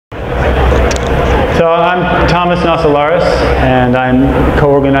So I'm Thomas Naselaris, and I'm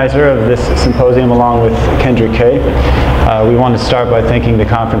co-organizer of this symposium along with Kendra Kay. We want to start by thanking the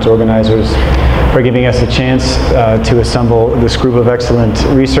conference organizers for giving us a chance to assemble this group of excellent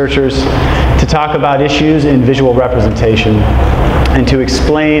researchers to talk about issues in visual representation and to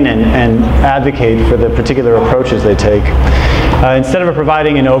explain and advocate for the particular approaches they take. Instead of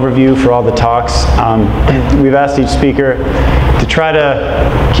providing an overview for all the talks, we've asked each speaker to try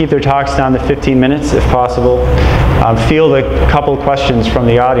to keep their talks down to 15 minutes if possible, field a couple questions from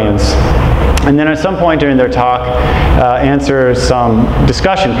the audience, and then at some point during their talk answer some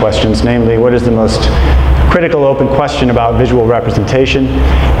discussion questions, namely what is the most critical open question about visual representation,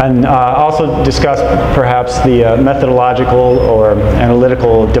 and also discuss perhaps the methodological or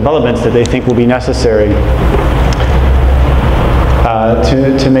analytical developments that they think will be necessary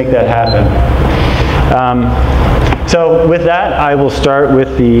to make that happen. So with that, I will start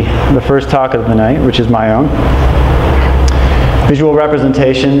with the first talk of the night, which is my own. Visual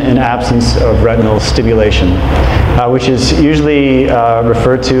representation in absence of retinal stimulation, which is usually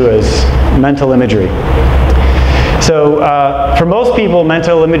referred to as mental imagery. So for most people,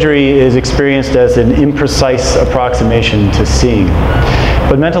 mental imagery is experienced as an imprecise approximation to seeing.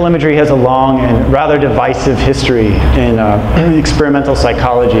 But mental imagery has a long and rather divisive history in experimental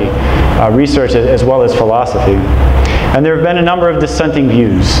psychology, research, as well as philosophy. And there have been a number of dissenting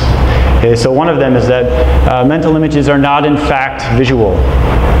views. Okay, so one of them is that mental images are not in fact visual.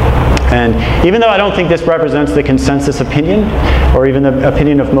 And even though I don't think this represents the consensus opinion, or even the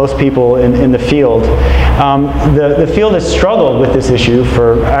opinion of most people in the field, the field has struggled with this issue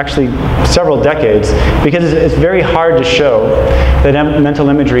for actually several decades, because it's very hard to show that mental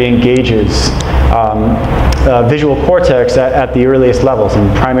imagery engages visual cortex at the earliest levels, in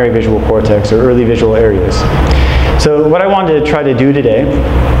primary visual cortex or early visual areas. So what I wanted to try to do today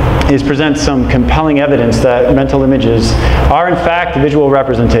is present some compelling evidence that mental images are in fact visual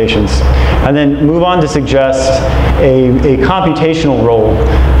representations, and then move on to suggest a computational role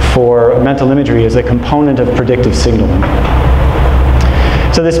for mental imagery as a component of predictive signaling.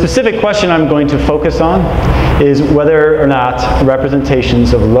 So the specific question I'm going to focus on is whether or not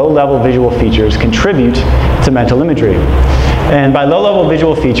representations of low-level visual features contribute to mental imagery. And by low-level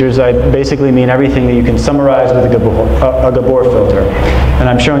visual features, I basically mean everything that you can summarize with a Gabor filter. And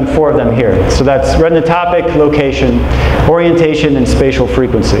I'm showing 4 of them here. So that's retinotopic, location, orientation, and spatial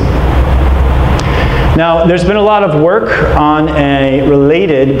frequency. Now, there's been a lot of work on a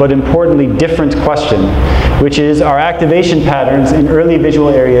related but importantly different question, which is, are activation patterns in early visual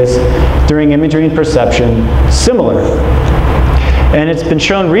areas during imagery and perception similar? And it's been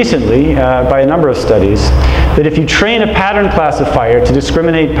shown recently by a number of studies that if you train a pattern classifier to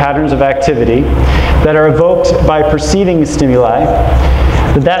discriminate patterns of activity that are evoked by perceiving stimuli,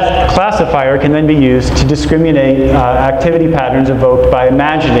 that classifier can then be used to discriminate activity patterns evoked by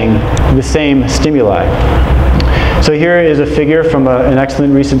imagining the same stimuli. So here is a figure from an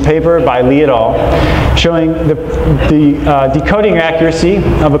excellent recent paper by Lee et al. Showing the decoding accuracy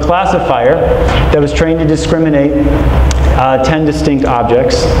of a classifier that was trained to discriminate 10 distinct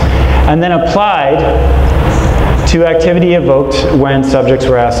objects, and then applied to activity evoked when subjects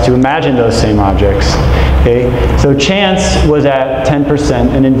were asked to imagine those same objects. Okay? So chance was at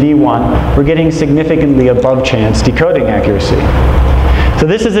 10%, and in V1, we're getting significantly above chance decoding accuracy. So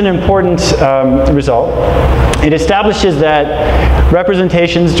this is an important result. It establishes that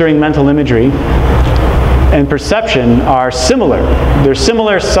representations during mental imagery and perception are similar. They're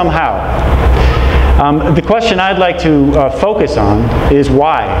similar somehow. The question I'd like to focus on is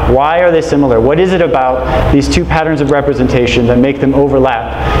why. Why are they similar? What is it about these 2 patterns of representation that make them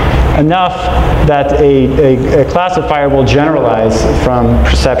overlap enough that a classifier will generalize from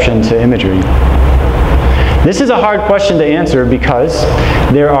perception to imagery? This is a hard question to answer because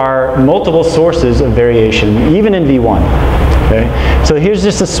there are multiple sources of variation, even in V1. Okay? So here's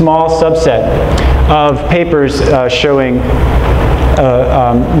just a small subset of papers showing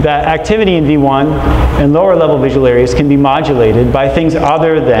that activity in V1 and lower level visual areas can be modulated by things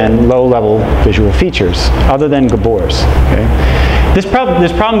other than low level visual features, other than Gabor's. Okay? This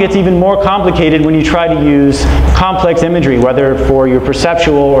problem gets even more complicated when you try to use complex imagery, whether for your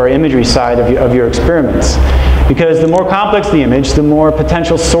perceptual or imagery side of your experiments. Because the more complex the image, the more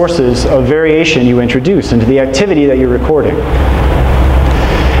potential sources of variation you introduce into the activity that you're recording.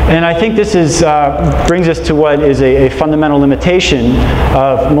 And I think this brings us to what is a fundamental limitation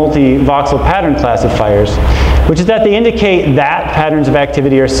of multi-voxel pattern classifiers, which is that they indicate that patterns of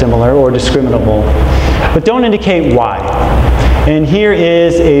activity are similar or discriminable, but don't indicate why. And here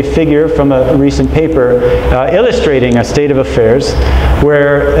is a figure from a recent paper illustrating a state of affairs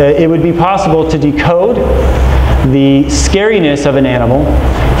where it would be possible to decode the scariness of an animal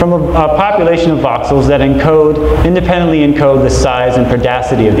from a population of voxels that independently encode the size and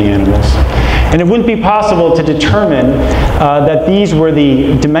predacity of the animals. And it wouldn't be possible to determine that these were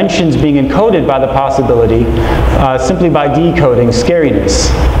the dimensions being encoded by the possibility simply by decoding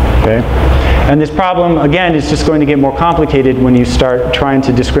scariness. Okay? And this problem, again, is just going to get more complicated when you start trying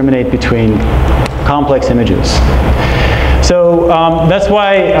to discriminate between complex images. So that's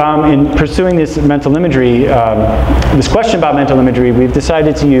why in pursuing this mental imagery, this question about mental imagery, we've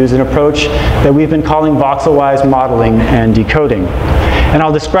decided to use an approach that we've been calling voxel-wise modeling and decoding. And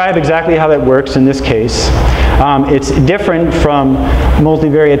I'll describe exactly how that works in this case. It's different from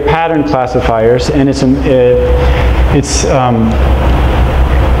multivariate pattern classifiers, and it's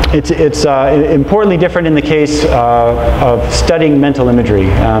importantly different in the case of studying mental imagery,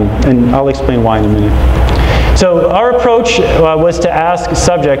 and I'll explain why in a minute. So our approach was to ask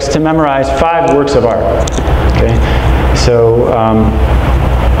subjects to memorize 5 works of art. Okay? So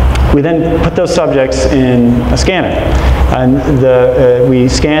we then put those subjects in a scanner. And we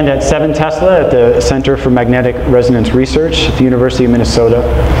scanned at 7 Tesla at the Center for Magnetic Resonance Research at the University of Minnesota.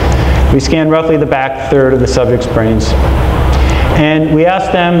 We scanned roughly the back third of the subject's brains. And we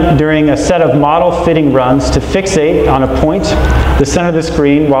asked them during a set of model fitting runs to fixate on a point, the center of the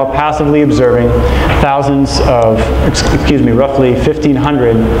screen, while passively observing roughly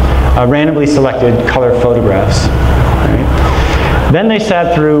 1,500 randomly selected color photographs. Right? Then they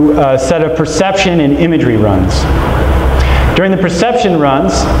sat through a set of perception and imagery runs. During the perception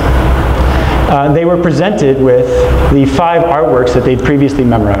runs, they were presented with the 5 artworks that they'd previously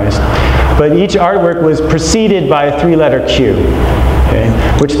memorized. But each artwork was preceded by a 3-letter cue, okay,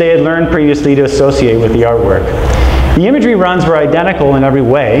 which they had learned previously to associate with the artwork. The imagery runs were identical in every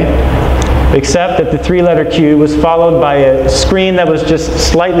way, except that the 3-letter cue was followed by a screen that was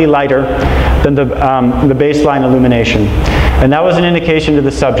just slightly lighter than the baseline illumination. And that was an indication to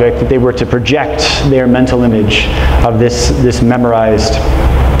the subject that they were to project their mental image of this memorized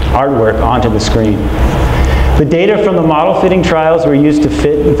artwork onto the screen. The data from the model fitting trials were used to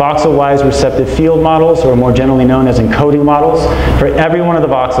fit voxel-wise receptive field models, or more generally known as encoding models, for every one of the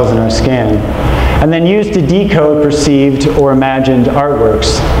voxels in our scan, and then used to decode perceived or imagined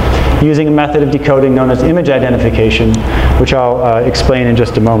artworks using a method of decoding known as image identification, which I'll explain in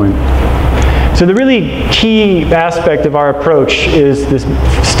just a moment. So the really key aspect of our approach is this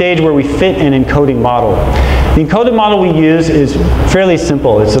stage where we fit an encoding model. The encoded model we use is fairly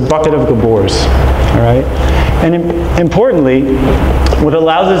simple. It's a bucket of Gabors, all right? And importantly, what it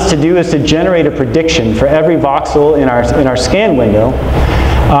allows us to do is to generate a prediction for every voxel in our scan window,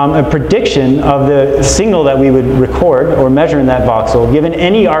 a prediction of the signal that we would record or measure in that voxel given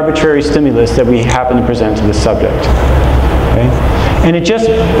any arbitrary stimulus that we happen to present to the subject. Okay? And it just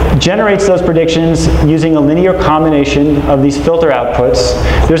generates those predictions using a linear combination of these filter outputs.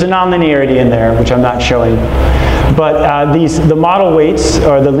 There's a nonlinearity in there, which I'm not showing. But the model weights,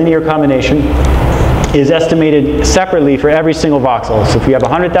 or the linear combination, is estimated separately for every single voxel. So if you have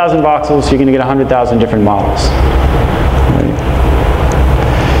 100,000 voxels, you're going to get 100,000 different models. Right?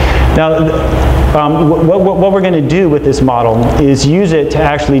 Now, what we're going to do with this model is use it to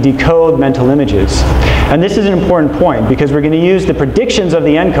actually decode mental images. And this is an important point, because we're going to use the predictions of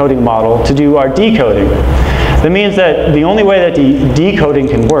the encoding model to do our decoding. That means that the only way that the decoding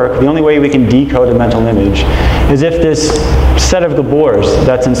can work, the only way we can decode a mental image, is if this set of Gabors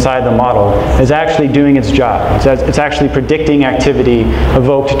that's inside the model is actually doing its job. It's actually predicting activity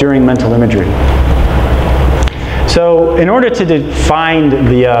evoked during mental imagery. So in order to define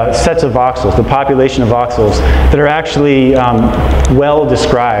the sets of voxels, the population of voxels that are actually well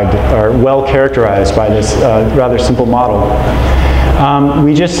described or well characterized by this rather simple model,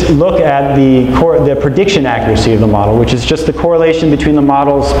 we just look at the prediction accuracy of the model, which is just the correlation between the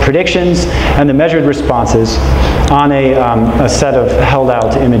model's predictions and the measured responses on a set of held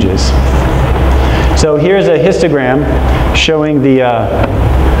out images. So here's a histogram showing the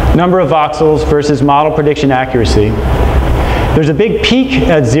number of voxels versus model prediction accuracy. There's a big peak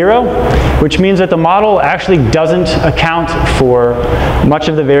at 0, which means that the model actually doesn't account for much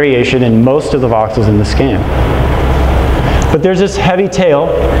of the variation in most of the voxels in the scan. But there's this heavy tail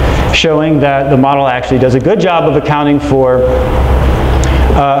showing that the model actually does a good job of accounting for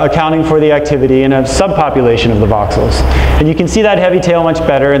the activity in a subpopulation of the voxels. And you can see that heavy tail much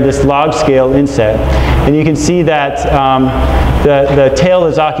better in this log scale inset. And you can see that the tail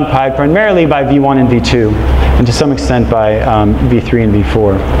is occupied primarily by V1 and V2, and to some extent by V3 and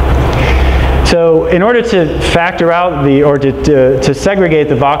V4. So in order to factor out or to segregate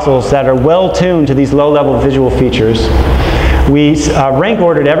the voxels that are well tuned to these low-level visual features, we rank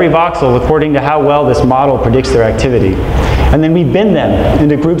ordered every voxel according to how well this model predicts their activity. And then we bin them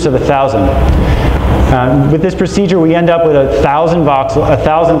into groups of 1,000. With this procedure, we end up with 1,000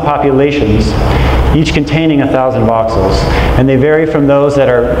 populations, each containing 1,000 voxels. And they vary from those that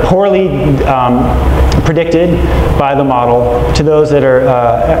are poorly predicted by the model to those that are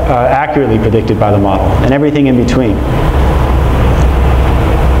accurately predicted by the model, and everything in between.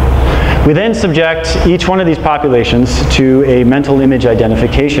 We then subject each one of these populations to a mental image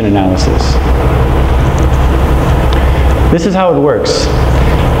identification analysis. This is how it works.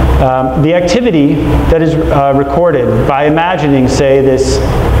 The activity that is recorded by imagining, say, this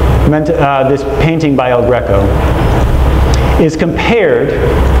painting by El Greco is compared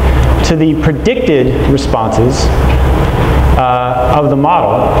to the predicted responses of the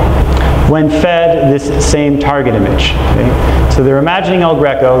model when fed this same target image. Okay? So they're imagining El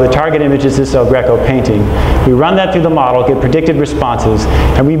Greco, the target image is this El Greco painting. We run that through the model, get predicted responses,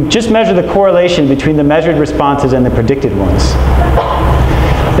 and we just measure the correlation between the measured responses and the predicted ones.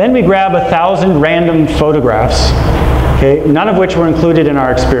 Then we grab 1,000 random photographs, okay, none of which were included in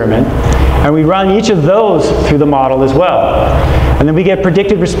our experiment, and we run each of those through the model as well. And then we get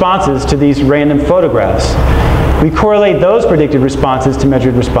predicted responses to these random photographs. We correlate those predicted responses to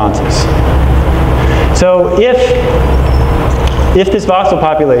measured responses. So if this voxel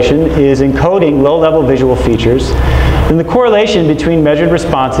population is encoding low-level visual features, then the correlation between measured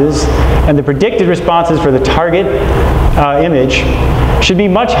responses and the predicted responses for the target image should be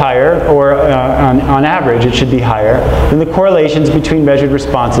much higher, or on average it should be higher, than the correlations between measured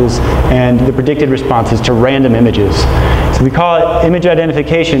responses and the predicted responses to random images. So we call it image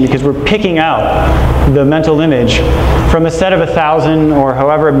identification because we're picking out the mental image from a set of 1,000 or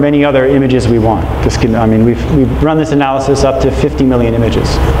however many other images we want. We've run this analysis up to 50 million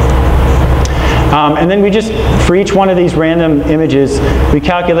images. And then we just, for each one of these random images, we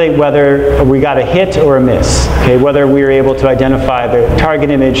calculate whether we got a hit or a miss, okay, whether we were able to identify the target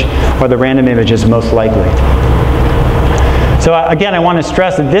image or the random image as most likely. So again, I want to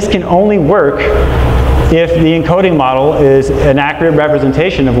stress that this can only work if the encoding model is an accurate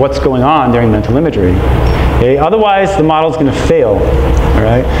representation of what's going on during mental imagery. Okay? Otherwise, the model is going to fail. All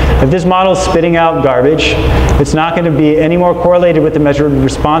right? If this model is spitting out garbage, it's not going to be any more correlated with the measured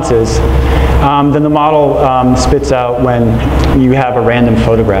responses than the model spits out when you have a random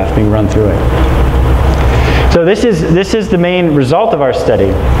photograph being run through it. So this is the main result of our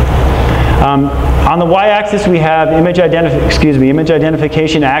study. On the y-axis we have image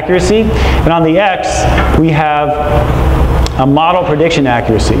identification accuracy, and on the x we have a model prediction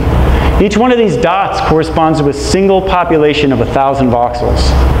accuracy. Each one of these dots corresponds to a single population of 1,000 voxels.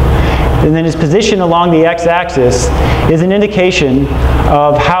 And then its position along the x-axis is an indication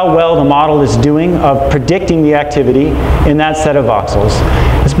of how well the model is doing of predicting the activity in that set of voxels.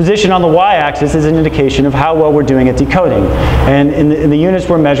 Its position on the y-axis is an indication of how well we're doing at decoding. And in the units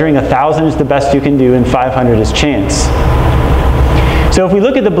we're measuring, 1,000 is the best you can do and 500 is chance. So if we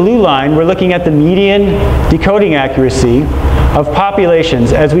look at the blue line, we're looking at the median decoding accuracy of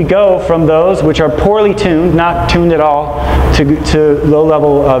populations as we go from those which are poorly tuned, not tuned at all, to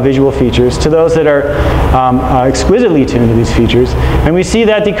low-level visual features, to those that are exquisitely tuned to these features. And we see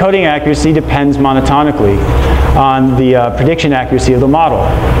that decoding accuracy depends monotonically on the prediction accuracy of the model.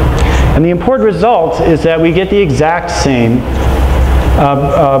 And the important result is that we get the exact same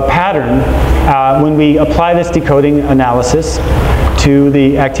pattern when we apply this decoding analysis to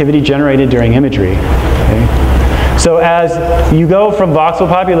the activity generated during imagery. Okay? So as you go from voxel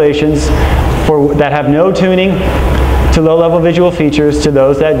populations that have no tuning to low-level visual features to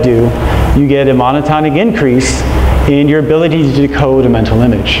those that do, you get a monotonic increase in your ability to decode a mental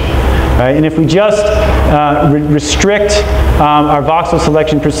image. Right? And if we just restrict our voxel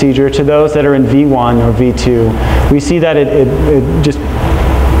selection procedure to those that are in V1 or V2, we see that it just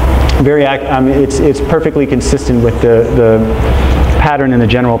it's perfectly consistent with the pattern in the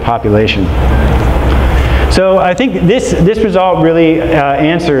general population. So I think this result really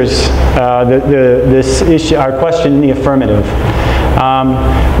answers this issue, our question in the affirmative.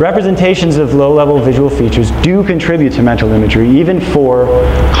 Representations of low-level visual features do contribute to mental imagery, even for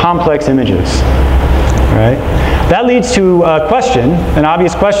complex images. Right? that leads to a question, an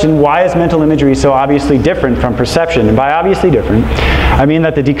obvious question: why is mental imagery so obviously different from perception? And by obviously different, I mean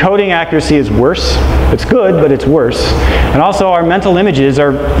that the decoding accuracy is worse. It's good, but it's worse. And also our mental images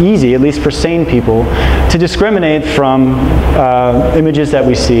are easy, at least for sane people, to discriminate from images that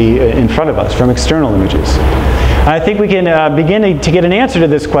we see in front of us, from external images. I think we can begin to get an answer to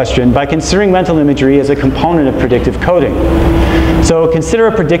this question by considering mental imagery as a component of predictive coding. So consider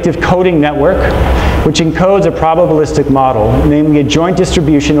a predictive coding network which encodes a probabilistic model, namely a joint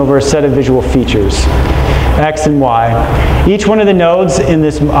distribution over a set of visual features, X and Y. Each one of the nodes in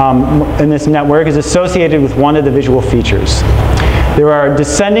this network is associated with one of the visual features. There are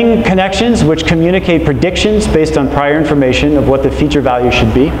descending connections which communicate predictions based on prior information of what the feature value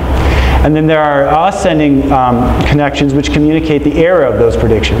should be. And then there are ascending connections which communicate the error of those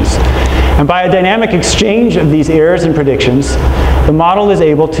predictions. And by a dynamic exchange of these errors and predictions, the model is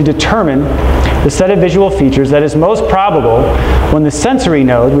able to determine the set of visual features that is most probable when the sensory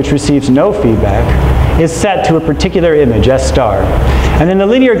node, which receives no feedback, is set to a particular image, S star. And in the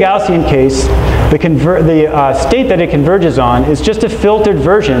linear Gaussian case, the state that it converges on is just a filtered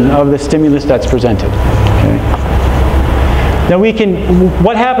version of the stimulus that's presented. Okay. Now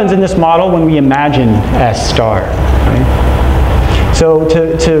what happens in this model when we imagine S star? Right? So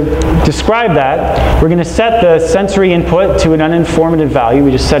to describe that, we're going to set the sensory input to an uninformative value.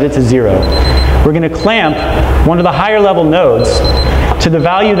 We just set it to 0. We're going to clamp one of the higher level nodes to the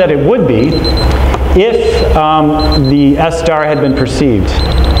value that it would be if the S star had been perceived.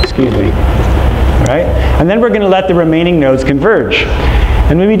 Excuse me. Right? And then we're going to let the remaining nodes converge.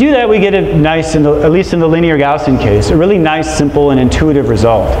 And when we do that, we get a nice, at least in the linear Gaussian case, a really nice, simple, and intuitive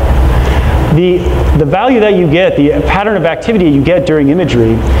result. The value that you get, the pattern of activity you get during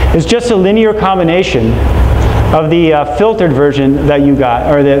imagery, is just a linear combination of the filtered version that you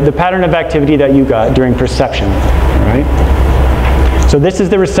got, or the pattern of activity that you got during perception. Right? So this is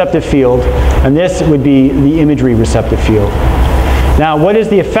the receptive field, and this would be the imagery receptive field. Now, what is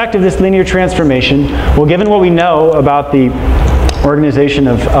the effect of this linear transformation? Well, given what we know about the organization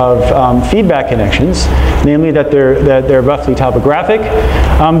of feedback connections, namely that they're roughly topographic,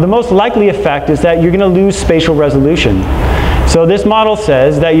 the most likely effect is that you're going to lose spatial resolution. So this model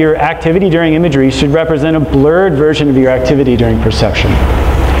says that your activity during imagery should represent a blurred version of your activity during perception.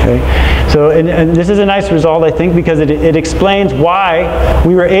 Okay? So, and this is a nice result, I think, because it explains why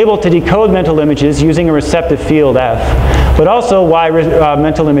we were able to decode mental images using a receptive field F, but also why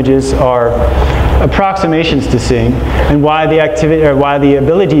mental images are approximations to seeing, and why the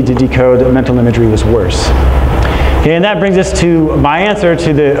ability to decode mental imagery was worse. Okay, and that brings us to my answer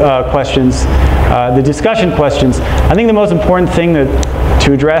to the questions, the discussion questions. I think the most important thing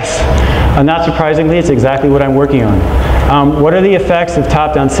to address, not surprisingly, it's exactly what I'm working on. What are the effects of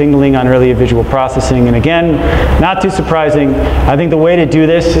top-down signaling on early visual processing? And again, not too surprising, I think the way to do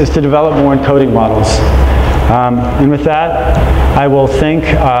this is to develop more encoding models. And with that, I will thank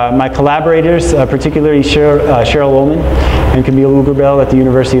my collaborators, particularly Cheryl Ullman and Camille Ugerbell at the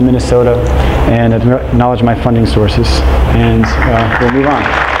University of Minnesota, and acknowledge my funding sources. And we'll move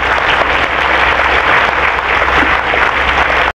on.